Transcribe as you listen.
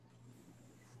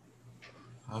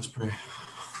Let's pray.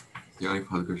 Dear Heavenly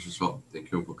Father, gracious Lord,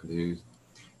 thank you for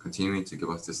continuing to give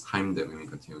us this time that we may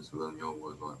continue to learn your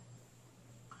word, Lord.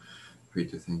 Pray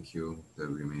to thank you that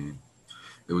we may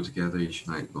be able to gather each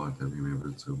night, Lord, that we may be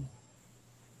able to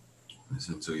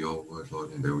listen to your word,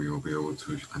 Lord, and that we will be able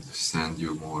to understand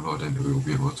you more, Lord, and that we will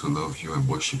be able to love you and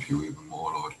worship you even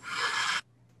more, Lord.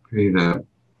 Pray that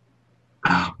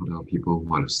for the people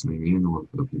who are listening in, or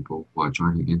for the people who are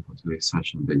joining in for today's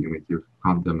session, that you may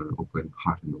grant them an open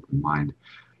heart and open mind,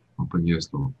 open ears,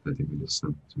 Lord, that they may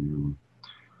listen to you.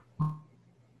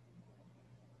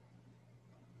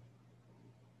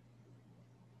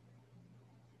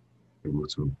 Able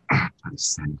to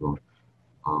understand, Lord.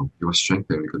 Give us strength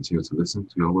that we continue to listen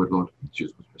to your word, Lord. In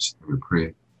Jesus' precious name we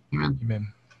pray.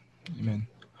 Amen. Amen.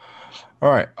 All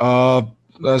right.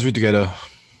 Let's read together.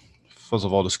 First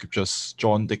of all, the scriptures.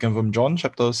 Taken from John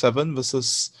chapter 7,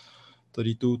 verses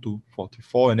 32 to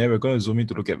 44. And then we're going to zoom in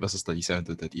to look at verses 37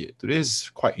 to 38. Today is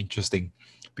quite interesting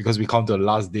because we come to the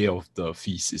last day of the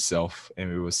feast itself, and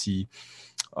we will see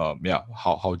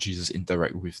how Jesus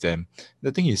interact with them, the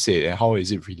thing he said, and how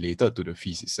is it related to the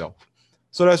feast itself.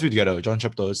 So let's read together John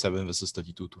chapter 7, verses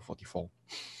 32 to 44.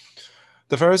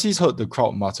 The Pharisees heard the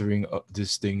crowd muttering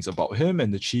these things about him,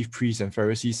 and the chief priests and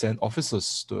Pharisees sent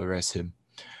officers to arrest him.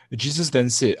 Jesus then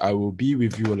said, I will be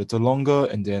with you a little longer,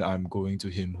 and then I am going to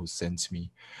him who sent me.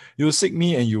 You will seek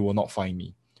me, and you will not find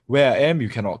me. Where I am, you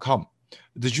cannot come.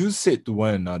 The Jews said to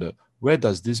one another, where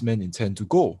does this man intend to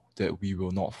go, that we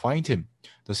will not find him?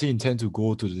 Does he intend to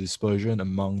go to the dispersion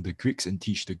among the Greeks and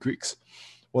teach the Greeks?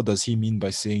 What does he mean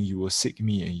by saying, you will seek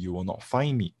me, and you will not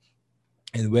find me?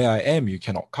 And where I am, you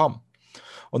cannot come.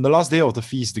 On the last day of the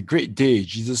feast, the great day,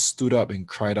 Jesus stood up and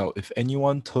cried out, if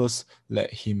anyone thirsts,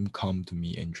 let him come to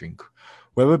me and drink.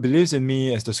 Whoever believes in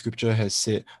me, as the scripture has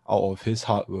said, out of his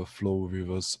heart will flow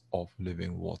rivers of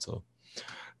living water.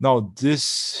 Now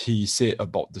this he said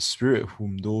about the Spirit,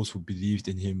 whom those who believed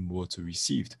in him were to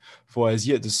receive. For as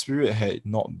yet the Spirit had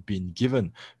not been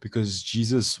given, because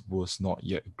Jesus was not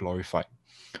yet glorified.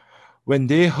 When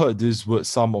they heard these words,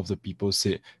 some of the people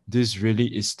said, this really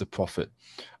is the prophet.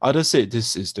 Others said,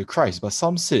 this is the Christ. But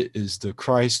some said, is the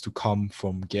Christ to come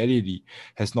from Galilee?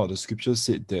 Has not the scripture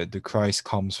said that the Christ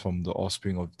comes from the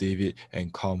offspring of David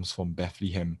and comes from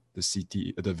Bethlehem,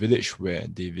 the village where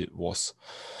David was?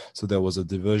 So there was a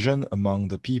diversion among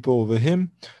the people over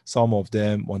him. Some of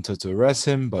them wanted to arrest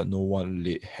him, but no one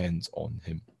laid hands on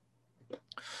him.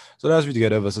 So let's read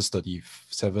together verses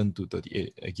 37 to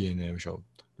 38 again, and we shall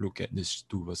look at these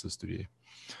two verses today.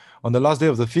 On the last day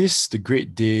of the feast, the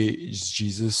great day,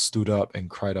 Jesus stood up and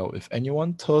cried out, if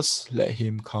anyone thirsts, let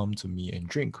him come to me and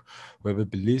drink. Whoever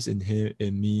believes in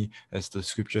me, as the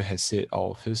scripture has said,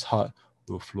 out of his heart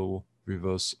will flow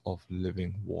rivers of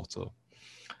living water.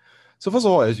 So first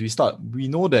of all, as we start, we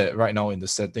know that right now in the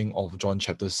setting of John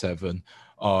chapter 7,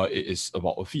 it is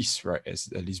about a feast, right?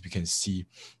 As at least we can see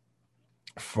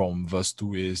from verse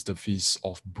 2 is the Feast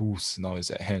of Booths now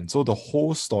is at hand. So the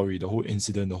whole story, the whole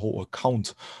incident, the whole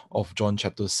account of John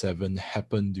chapter 7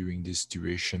 happened during this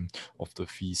duration of the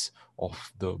Feast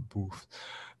of the Booths.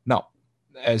 Now,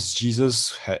 as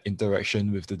Jesus had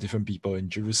interaction with the different people in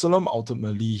Jerusalem,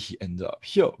 ultimately he ended up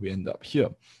here. We end up here.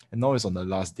 And now it's on the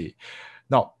last day.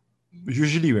 Now,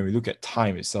 usually when we look at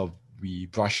time itself, we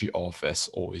brush it off as,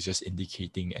 oh, it's just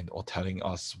indicating and or telling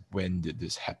us when did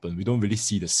this happen. We don't really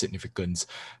see the significance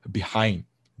behind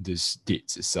this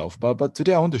date itself. But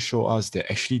today I want to show us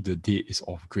that actually the date is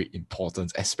of great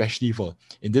importance, especially for,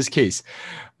 in this case,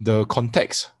 the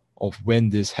context of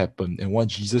when this happened and what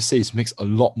Jesus says makes a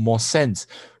lot more sense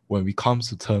when we come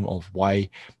to term of why,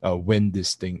 when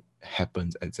this thing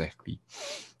happens exactly.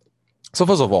 So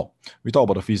first of all, we talk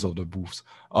about the Feast of the Booths.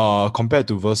 Compared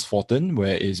to verse 14,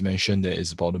 where it is mentioned that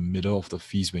it's about the middle of the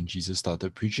feast when Jesus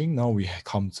started preaching, now we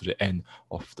come to the end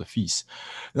of the feast.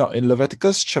 Now in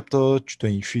Leviticus chapter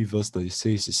 23, verse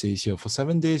 36, it says here, for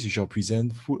 7 days you shall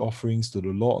present food offerings to the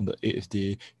Lord. On the 8th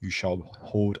day you shall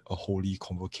hold a holy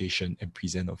convocation and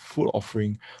present a food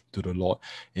offering to the Lord.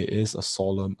 It is a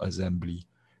solemn assembly.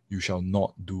 You shall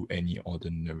not do any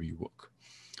ordinary work.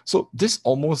 So this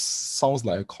almost sounds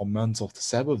like a command of the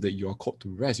Sabbath that you are called to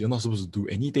rest. You're not supposed to do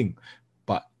anything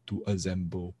but to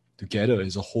assemble together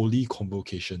as a holy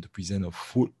convocation to present a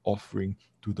food offering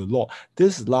to the Lord.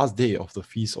 This last day of the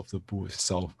Feast of the Booths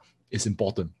itself is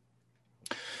important.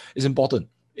 It's important.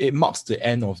 It marks the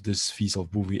end of this Feast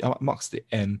of Booths. It marks the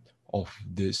end of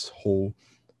this whole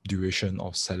duration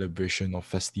of celebration of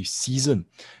festive season.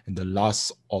 And the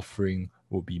last offering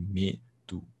will be made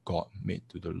to God, made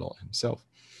to the Lord himself.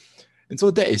 And so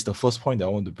that is the first point that I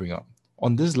want to bring up.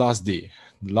 On this last day,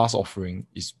 the last offering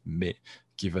is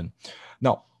given.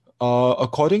 Now,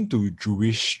 According to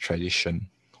Jewish tradition,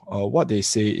 what they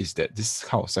say is that this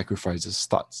kind of sacrifices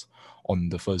starts on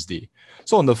the first day.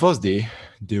 So on the first day,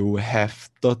 they will have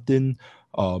 13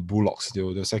 bullocks.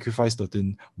 They'll sacrifice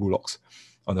 13 bullocks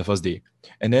on the first day.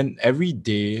 And then every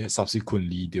day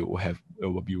subsequently, it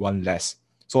will be one less.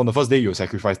 So on the first day, you'll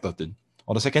sacrifice 13.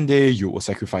 On the second day, you will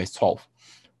sacrifice 12.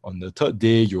 On the third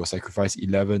day, you will sacrifice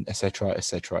 11, etc.,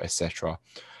 etc., etc.,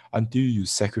 until you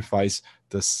sacrifice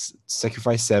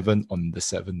 7 on the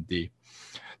seventh day.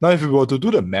 Now, if we were to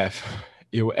do the math,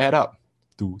 it will add up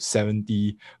to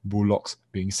 70 bullocks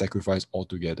being sacrificed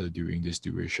altogether during this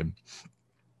duration.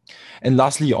 And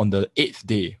lastly, on the 8th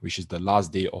day, which is the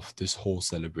last day of this whole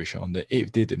celebration, on the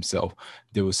 8th day themselves,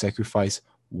 they will sacrifice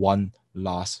one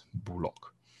last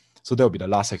bullock. So that will be the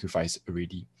last sacrifice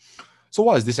already. So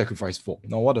what is this sacrifice for?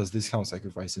 Now, what does this kind of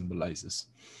sacrifice symbolizes?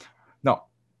 Now,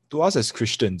 to us as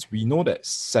Christians, we know that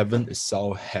 7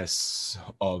 itself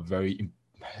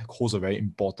holds a very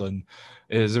important,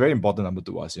 it is a very important number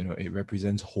to us. It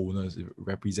represents wholeness, it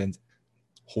represents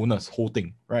wholeness, whole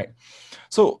thing, right?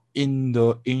 So in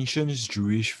the ancient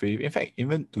Jewish faith, in fact,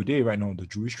 even today, right now, the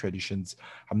Jewish traditions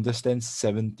understand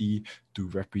 70 to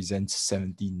represent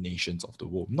 70 nations of the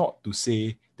world. Not to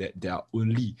say that there are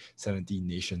only 70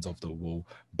 nations of the world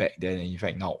back then. And in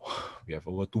fact, now we have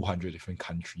over 200 different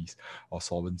countries or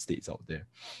sovereign states out there.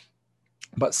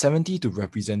 But 70 to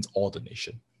represent all the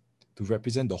nation, to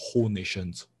represent the whole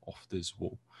nations of this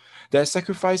world. That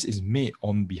sacrifice is made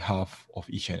on behalf of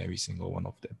each and every single one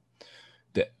of them.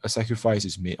 That a sacrifice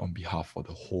is made on behalf of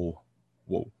the whole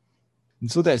world.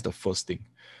 And so that's the first thing,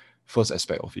 first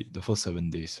aspect of it, the first 7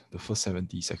 days, the first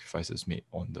 70 sacrifices made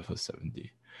on the first 7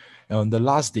 day. And on the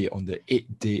last day, on the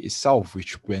 8th day itself,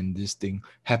 which when this thing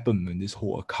happened, when this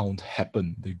whole account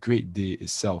happened, the great day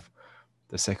itself,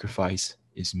 the sacrifice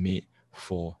is made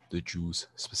for the Jews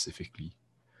specifically.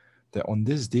 That on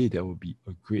this day, there will be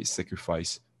a great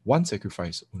sacrifice, one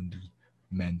sacrifice only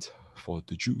meant for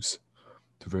the Jews,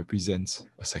 to represent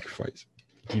a sacrifice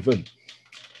given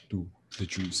to the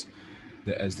Jews.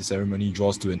 That as the ceremony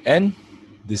draws to an end,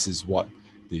 this is what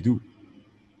they do.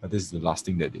 This is the last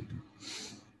thing that they do.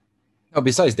 Now,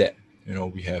 besides that,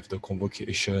 we have the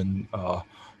convocation,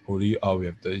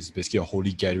 it's basically a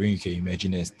holy gathering. You can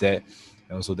imagine as that.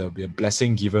 And also there will be a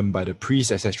blessing given by the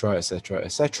priest, etc., etc.,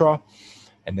 etc.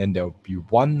 And then there will be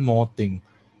one more thing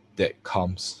that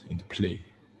comes into play.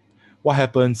 What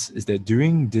happens is that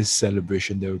during this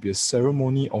celebration, there will be a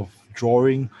ceremony of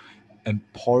drawing and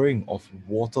pouring of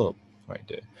water right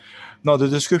there. Now, the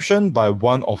description by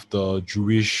one of the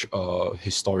Jewish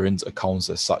historians accounts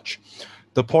as such.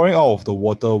 The pouring out of the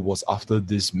water was after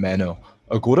this manner.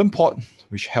 A golden pot,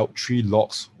 which held 3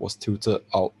 logs, was tilted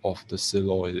out of the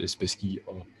silo. It is basically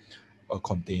a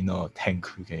container, a tank,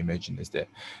 you can imagine as that.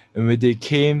 And when they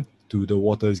came to the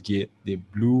water's gate, they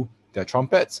blew their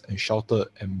trumpets and shouted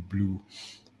and blew.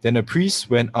 Then the priest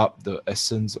went up the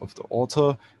ascents of the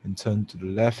altar and turned to the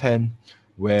left hand,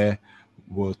 where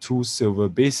were 2 silver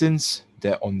basins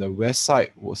that on the west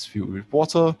side was filled with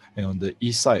water and on the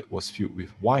east side was filled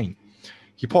with wine.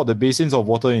 He poured the basins of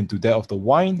water into that of the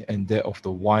wine and that of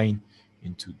the wine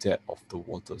into that of the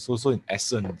water. So in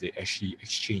essence, they actually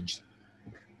exchanged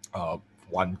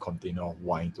one container of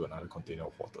wine to another container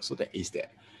of water. So that is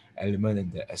that element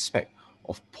and the aspect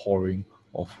of pouring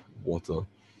of water.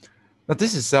 Now,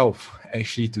 this itself,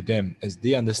 actually, to them, as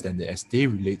they understand it, as they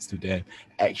relate to them,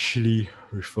 actually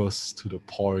refers to the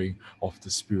pouring of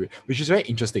the Spirit, which is very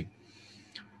interesting.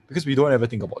 Because we don't ever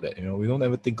think about that, we don't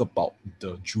ever think about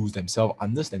the Jews themselves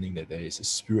understanding that there is a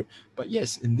Spirit. But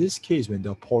yes, in this case, when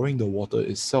they're pouring the water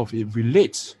itself, it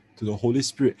relates to the Holy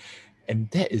Spirit. And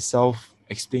that itself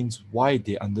explains why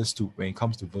they understood when it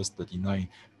comes to verse 39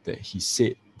 that he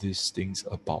said these things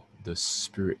about the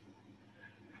Spirit.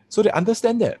 So they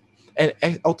understand that.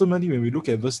 And ultimately, when we look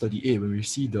at verse 38, when we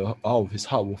see out of his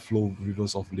heart will flow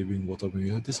rivers of living water, when we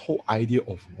have this whole idea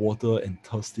of water and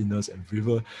thirstiness and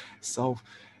river itself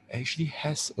actually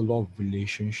has a lot of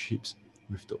relationships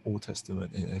with the Old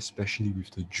Testament and especially with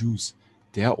the Jews,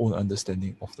 their own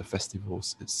understanding of the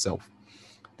festivals itself.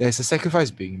 There's a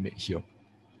sacrifice being made here.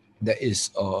 There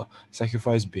is a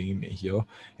sacrifice being made here,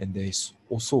 and there is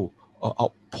also an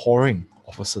outpouring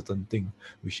of a certain thing,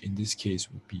 which in this case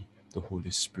would be the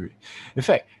Holy Spirit. In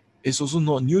fact, it's also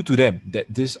not new to them that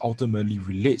this ultimately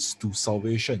relates to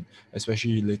salvation,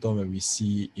 especially later when we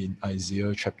see in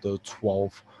Isaiah chapter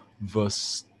 12,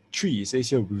 verse 3. It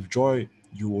says here, with joy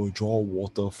you will draw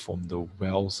water from the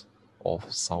wells of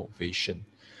salvation.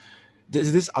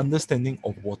 This understanding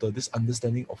of water, this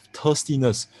understanding of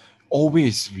thirstiness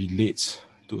always relates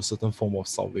to a certain form of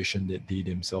salvation that they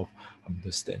themselves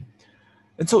understand.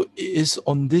 And so it is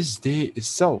on this day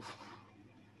itself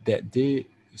that they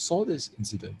saw this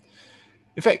incident.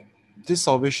 In fact, this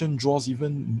salvation draws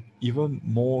even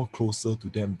more closer to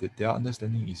them, that their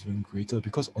understanding is even greater,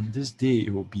 because on this day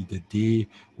it will be the day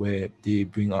where they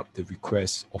bring up the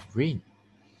request of rain.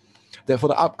 That for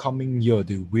the upcoming year,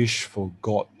 they wish for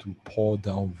God to pour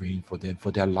down rain for them,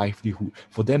 for their livelihood,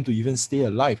 for them to even stay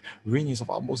alive. Rain is of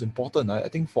utmost importance. I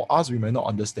think for us, we might not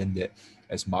understand that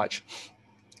as much.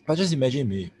 But just imagine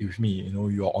with me,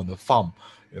 you are on a farm,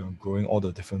 growing all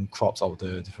the different crops out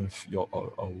there,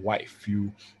 a wide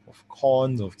field of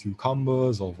corn, of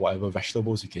cucumbers, of whatever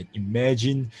vegetables you can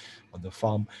imagine on the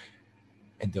farm,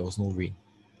 and there was no rain.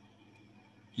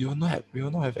 We will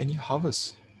not have any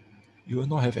harvest. You will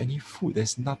not have any food.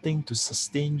 There's nothing to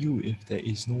sustain you if there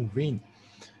is no rain.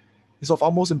 It's of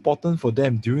utmost importance for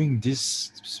them during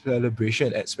this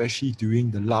celebration, especially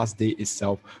during the last day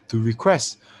itself, to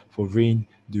request for rain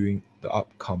during the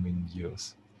upcoming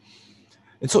years.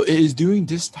 And so it is during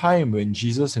this time when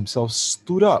Jesus himself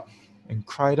stood up and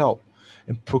cried out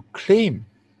and proclaimed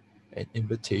an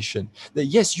invitation that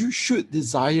yes, you should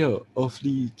desire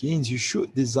earthly gains, you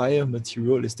should desire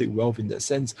materialistic wealth in that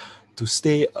sense to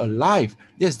stay alive.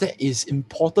 Yes, that is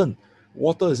important.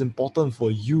 Water is important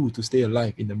for you to stay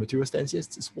alive in the material sense.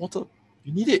 Yes, it's water.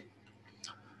 You need it.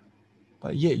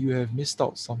 But yet you have missed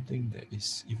out something that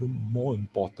is even more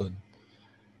important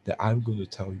that I'm going to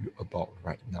tell you about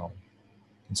right now.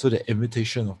 And so the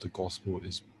invitation of the gospel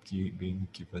is being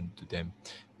given to them.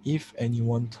 If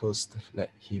anyone thirsts,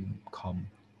 let him come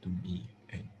to me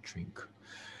and drink.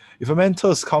 If a man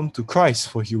thirsts, come to Christ,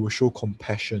 for he will show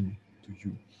compassion to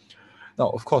you. Now,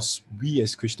 of course, we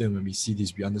as Christians, when we see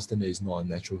this, we understand that it's not a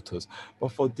natural thirst.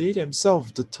 But for they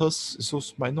themselves, the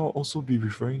thirst might not also be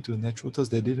referring to a natural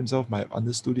thirst, that they themselves might have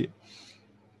understood it.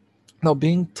 Now,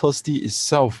 being thirsty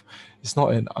itself is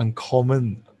not an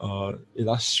uncommon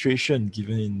illustration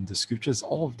given in the scriptures.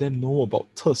 All of them know about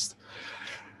thirst.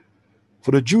 For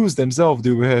the Jews themselves,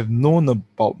 they would have known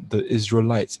about the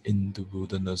Israelites in the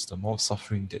wilderness, the amount of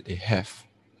suffering that they have,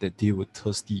 that they were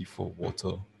thirsty for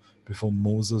water before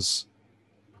Moses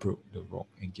broke the rock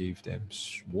and gave them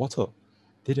water.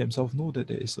 They themselves know that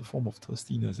there is a form of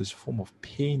thirstiness, there's a form of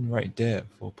pain right there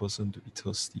for a person to be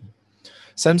thirsty.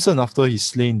 Samson, after he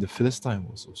slain the Philistine,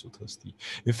 was also thirsty.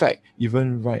 In fact,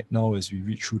 even right now, as we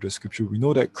read through the scripture, we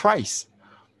know that Christ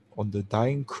on the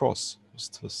dying cross was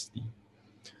thirsty.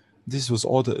 This was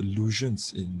all the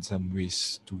allusions in some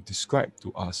ways to describe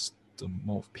to us the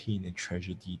amount of pain and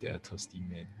tragedy that a thirsty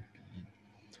man would be in.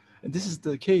 And this is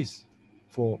the case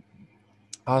for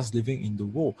us living in the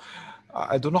world.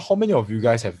 I don't know how many of you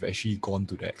guys have actually gone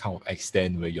to that kind of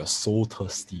extent where you're so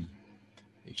thirsty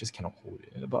you just cannot hold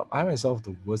it. But I myself,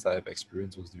 the worst I have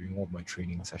experienced was during one of my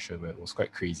training session where it was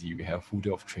quite crazy. We had a full day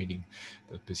of training,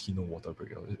 the basically no water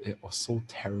break. It was so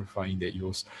terrifying that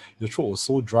your throat was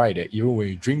so dry that even when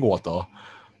you drink water,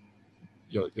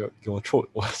 your throat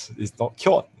is not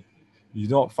cured. You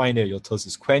do not find that your thirst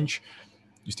is quenched.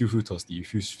 You still feel thirsty. You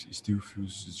still feel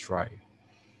dry.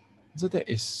 So that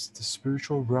is the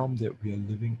spiritual realm that we are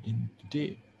living in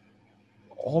today.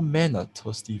 All men are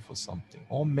thirsty for something.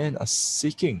 All men are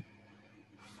seeking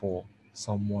for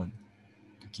someone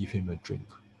to give him a drink.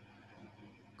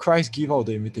 Christ gave out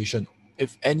the invitation.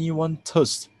 If anyone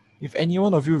thirsts, if any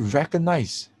one of you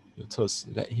recognize your thirst,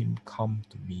 let him come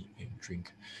to me and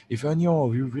drink. If any one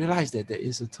of you realize that there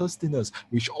is a thirstiness,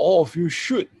 which all of you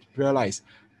should realize,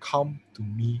 come to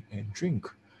me and drink.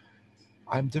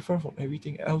 I'm different from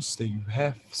everything else that you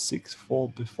have seeked for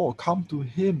before. Come to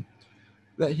him.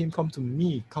 Let him come to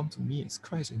me. Come to me as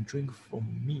Christ and drink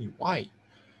from me. Why?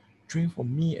 Drink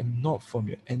from me and not from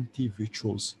your empty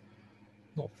rituals,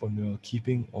 not from your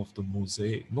keeping of the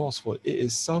mosaic, nor for it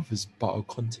itself is but a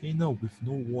container with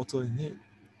no water in it.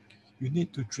 You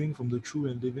need to drink from the true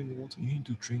and living water. You need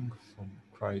to drink from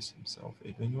Christ himself.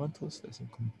 If anyone thirsts, let him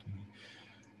come to me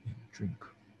and drink.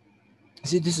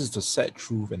 See, this is the sad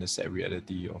truth and the sad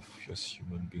reality of us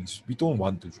human beings. We don't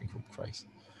want to drink from Christ.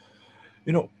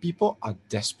 People are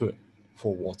desperate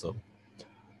for water.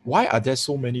 Why are there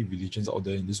so many religions out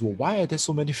there in this world? Why are there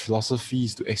so many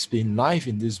philosophies to explain life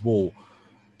in this world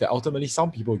that ultimately some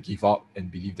people give up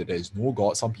and believe that there is no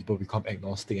God? Some people become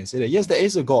agnostic and say that yes, there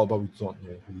is a God, but we don't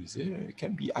know who is it. It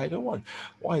can be either one.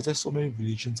 Why is there so many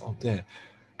religions out there?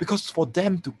 Because for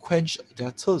them to quench their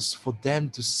thirst, for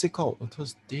them to seek out a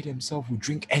thirst, they themselves will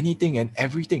drink anything and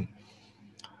everything.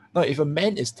 Now, if a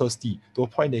man is thirsty to a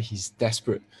point that he's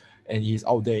desperate and he's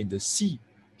out there in the sea,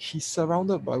 he's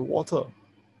surrounded by water.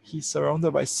 He's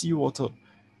surrounded by seawater.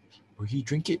 Will he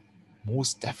drink it?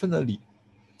 Most definitely.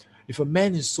 If a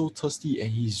man is so thirsty and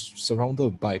he's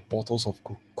surrounded by bottles of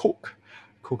Coke,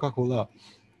 Coca-Cola,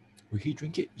 will he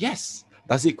drink it? Yes.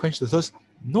 Does it quench the thirst?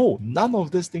 No, none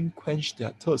of this thing quench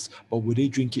their thirst. But will they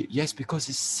drink it? Yes, because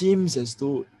it seems as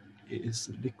though it is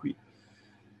liquid.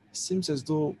 It seems as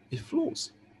though it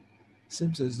flows. It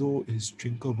seems as though it's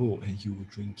drinkable and you will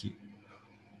drink it.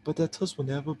 But their thirst will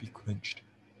never be quenched.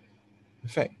 In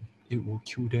fact, it will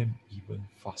kill them even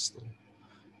faster.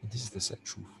 And this is the sad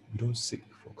truth. We don't seek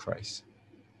for Christ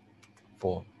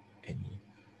for any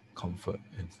comfort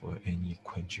and for any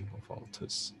quenching of our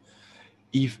thirst.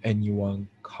 If anyone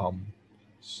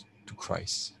comes to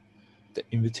Christ, the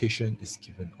invitation is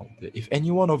given out there. If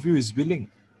any one of you is willing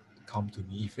to come to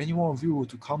me, if any one of you were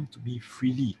to come to me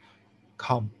freely,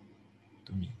 come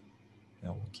to me, and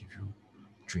I will give you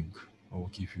drink. I will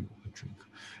give you a drink.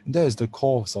 And that is the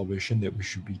call of salvation that we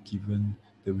should be given,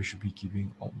 that we should be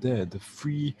giving out there. The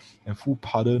free and full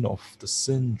pardon of the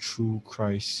sin through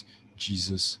Christ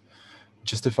Jesus,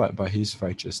 justified by his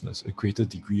righteousness, a greater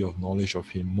degree of knowledge of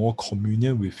him, more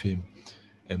communion with him,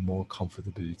 and more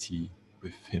comfortability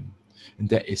with him. And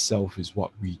that itself is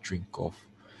what we drink of.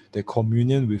 The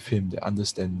communion with him, the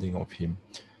understanding of him,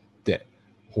 that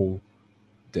whole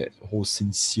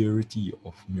sincerity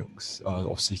of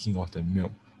of seeking of the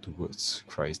milk towards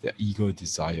Christ, that eager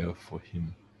desire for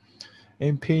him.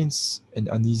 And pains and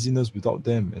uneasiness without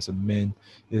them, as a man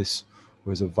is,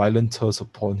 who has a violent thirst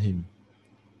upon him,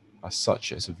 are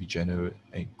such as a regenerate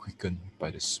and quickened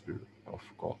by the Spirit of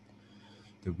God.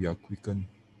 That we are quickened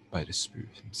by the Spirit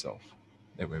himself,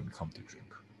 that when we come to drink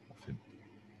of him.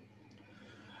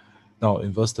 Now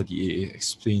in verse 38, it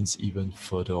explains even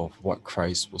further of what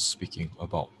Christ was speaking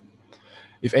about.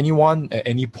 If anyone at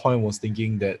any point was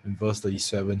thinking that in verse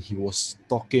 37 he was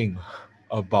talking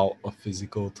about a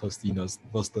physical thirstiness,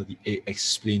 verse 38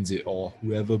 explains it all.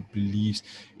 Whoever believes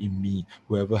in me,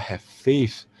 whoever have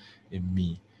faith in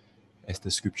me, as the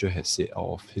scripture has said, out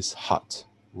of his heart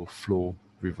will flow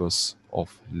rivers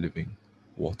of living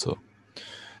water.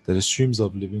 That the streams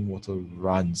of living water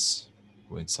runs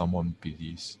when someone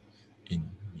believes in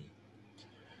me.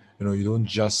 You don't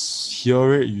just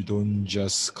hear it, you don't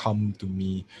just come to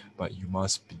me, but you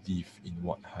must believe in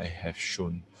what I have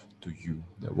shown to you,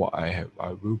 that what I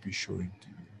will be showing to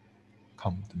you.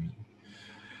 Come to me.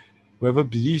 Whoever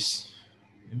believes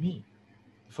in me,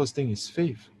 the first thing is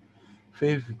faith.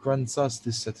 Faith grants us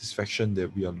this satisfaction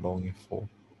that we are longing for.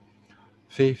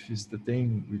 Faith is the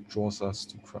thing which draws us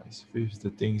to Christ. Faith is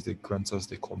the things that grants us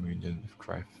the communion with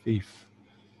Christ. Faith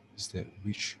is that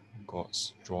which God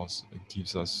draws and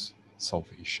gives us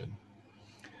salvation.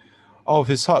 Out of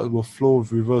his heart will flow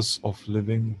rivers of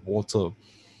living water.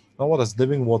 Now, what does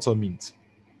living water mean?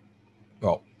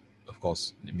 Well, of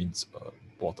course, it means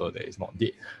water that is not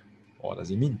dead. What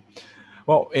does it mean?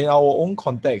 Well, in our own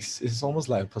context, it's almost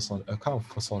like a kind of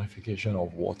personification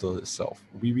of water itself.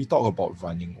 We talk about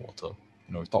running water.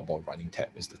 We talk about running tap.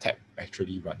 Is the tap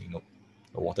actually running? No.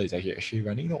 The water is actually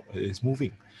running? No. It is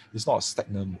moving. It's not a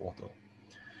stagnant water.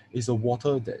 It's a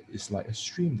water that is like a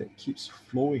stream that keeps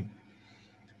flowing.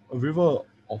 A river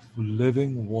of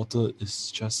living water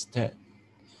is just that.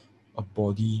 A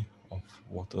body of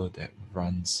water that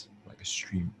runs like a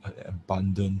stream, an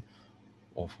abundance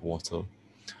of water.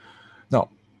 Now,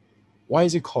 why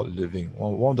is it called living?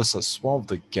 Well, one of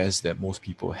the guesses that most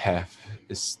people have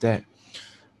is that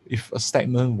if a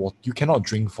stagnant water, you cannot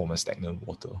drink from a stagnant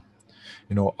water.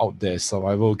 Out there,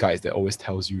 survival guides that always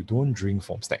tells you don't drink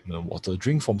from stagnant water,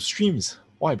 drink from streams.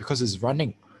 Why? Because it's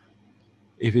running.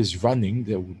 If it's running,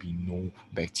 there will be no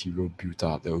bacteria built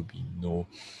up. There will be no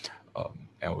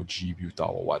algae built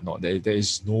up or whatnot.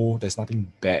 There's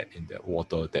nothing bad in that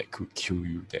water that could kill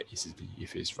you that easily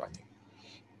if it's running.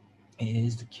 And it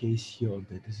is the case here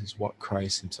that this is what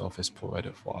Christ himself has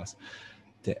provided for us.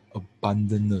 The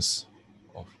abundance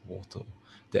of water,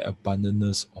 the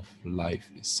abundance of life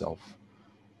itself,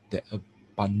 the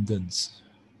abundance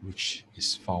which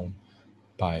is found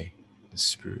by the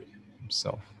Spirit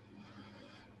himself.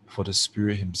 For the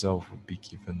Spirit himself will be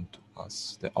given to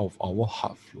us, that out of our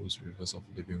heart flows rivers of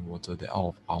living water, that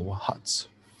out of our hearts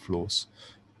flows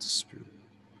the Spirit.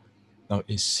 Now,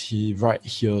 is he right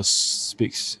here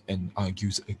speaks and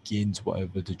argues against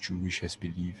whatever the Jewish has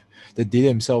believed? That they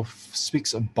themselves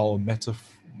speaks about a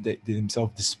that they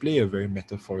themselves display a very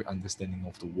metaphoric understanding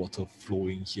of the water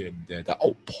flowing here and there, the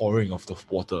outpouring of the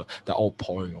water, the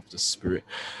outpouring of the Spirit.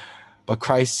 But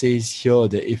Christ says here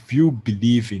that if you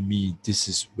believe in me, this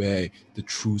is where the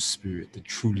true Spirit, the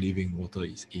true living water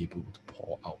is able to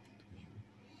pour out to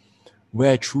you.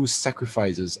 Where true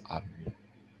sacrifices are made,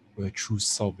 where true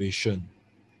salvation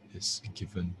is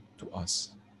given to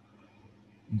us.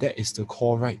 That is the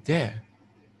call right there.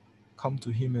 Come to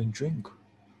him and drink.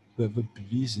 Whoever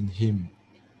believes in him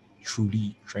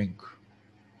truly drank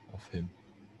of him.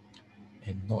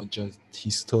 And not just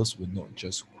his thirst will not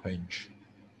just quench,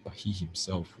 but he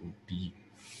himself will be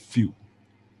filled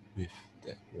with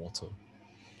that water.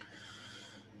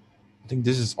 I think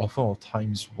this is often at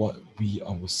times what we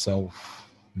ourselves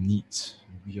need,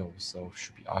 we ourselves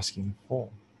should be asking for.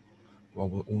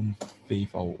 Our own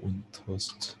faith, our own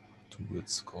thirst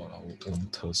towards God, our own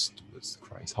thirst towards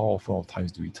Christ. How often at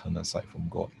times do we turn aside from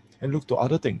God and look to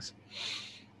other things?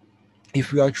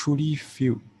 If we are truly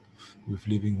filled with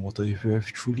living water, if we have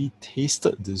truly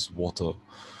tasted this water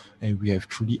and we have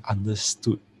truly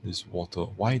understood this water,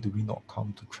 why do we not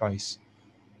come to Christ?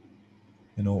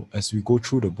 You know, as we go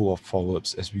through the book of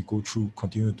Proverbs, as we go through,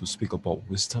 continue to speak about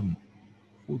wisdom,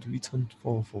 who do we turn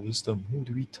for wisdom? Who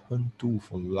do we turn to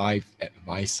for life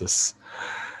advices?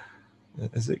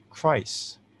 Is it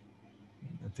Christ?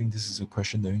 I think this is a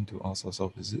question that we need to ask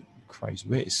ourselves. Is it Christ?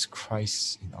 Where is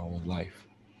Christ in our life?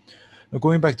 Now,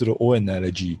 going back to the old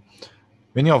analogy,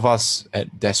 many of us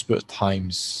at desperate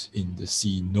times in the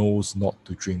sea knows not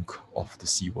to drink of the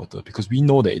seawater because we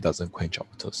know that it doesn't quench our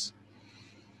thirst.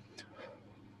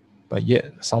 But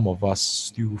yet, some of us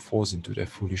still falls into that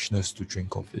foolishness to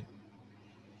drink of it.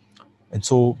 And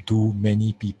so do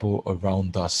many people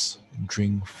around us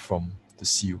drink from the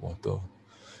seawater,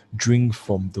 drink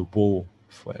from the world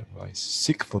for advice,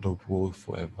 seek for the world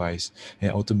for advice,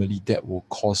 and ultimately that will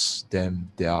cost them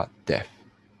their death.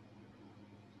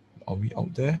 Are we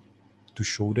out there to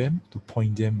show them, to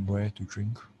point them where to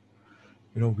drink?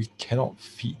 You know, we cannot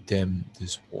feed them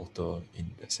this water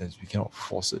in that sense. We cannot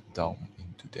force it down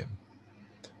into them.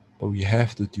 But we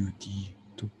have the duty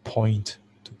to point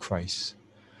to Christ.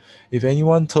 If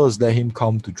anyone thirsts, let him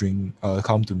come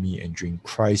to me and drink.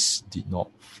 Christ did not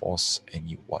force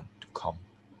anyone to come.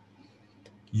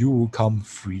 You will come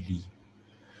freely.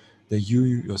 That you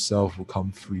yourself will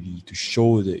come freely to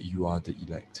show that you are the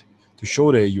elect, to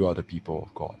show that you are the people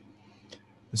of God.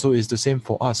 And so it's the same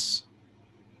for us.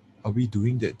 Are we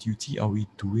doing that duty? Are we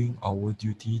doing our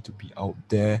duty to be out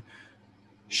there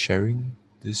sharing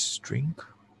this drink,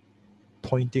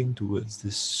 pointing towards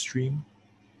this stream,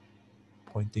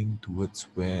 pointing towards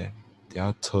where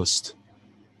their thirst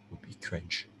will be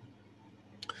quenched?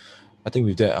 I think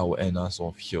with that, I will end us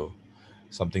off here.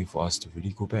 Something for us to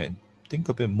really go back and think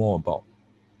a bit more about,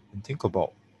 and think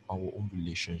about our own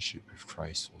relationship with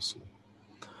Christ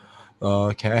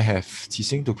also. Can I have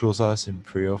Tising to close us in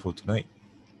prayer for tonight?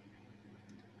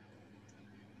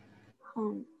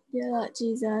 Dear Lord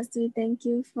Jesus, we thank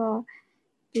you for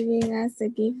giving us the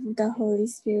gift of the Holy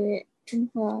Spirit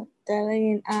and for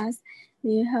dwelling in us.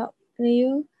 Will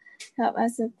you help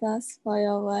us to thirst for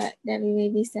your word that we may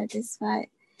be satisfied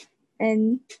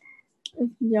and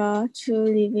with your true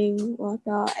living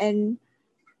water, and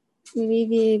will we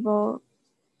be able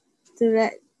to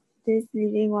let this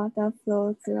living water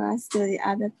flow through us to the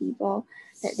other people,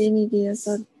 that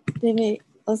they may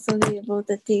also be able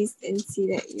to taste and see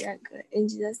that you are good. In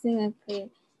Jesus' name I pray.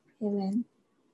 Amen.